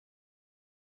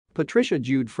Patricia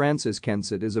Jude Francis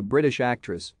Kensit is a British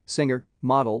actress, singer,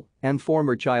 model, and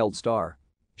former child star.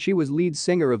 She was lead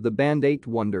singer of the band Eighth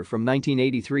Wonder from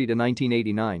 1983 to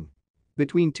 1989.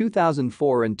 Between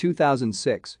 2004 and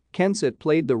 2006, Kensit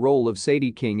played the role of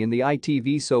Sadie King in the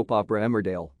ITV soap opera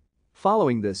Emmerdale.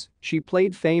 Following this, she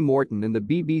played Faye Morton in the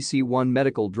BBC One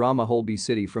medical drama Holby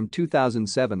City from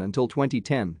 2007 until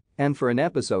 2010, and for an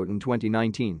episode in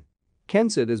 2019.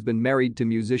 Kensit has been married to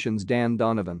musicians Dan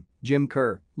Donovan, Jim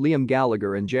Kerr, Liam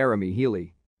Gallagher and Jeremy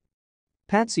Healy.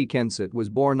 Patsy Kensit was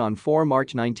born on 4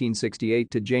 March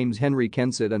 1968 to James Henry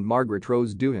Kensit and Margaret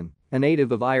Rose Doohan, a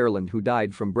native of Ireland who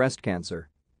died from breast cancer.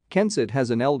 Kensit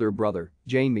has an elder brother,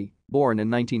 Jamie, born in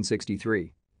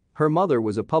 1963. Her mother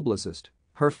was a publicist.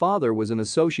 Her father was an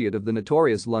associate of the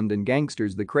notorious London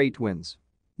gangsters the Kray twins.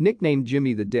 Nicknamed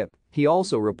Jimmy the Dip, he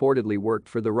also reportedly worked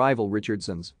for the rival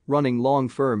Richardsons, running long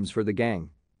firms for the gang.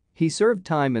 He served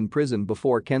time in prison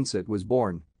before Kensit was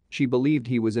born. She believed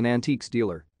he was an antiques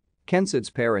dealer. Kensit's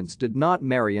parents did not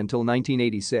marry until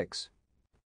 1986.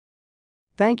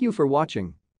 Thank you for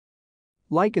watching.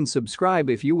 Like and subscribe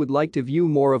if you would like to view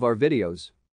more of our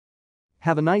videos.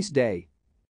 Have a nice day.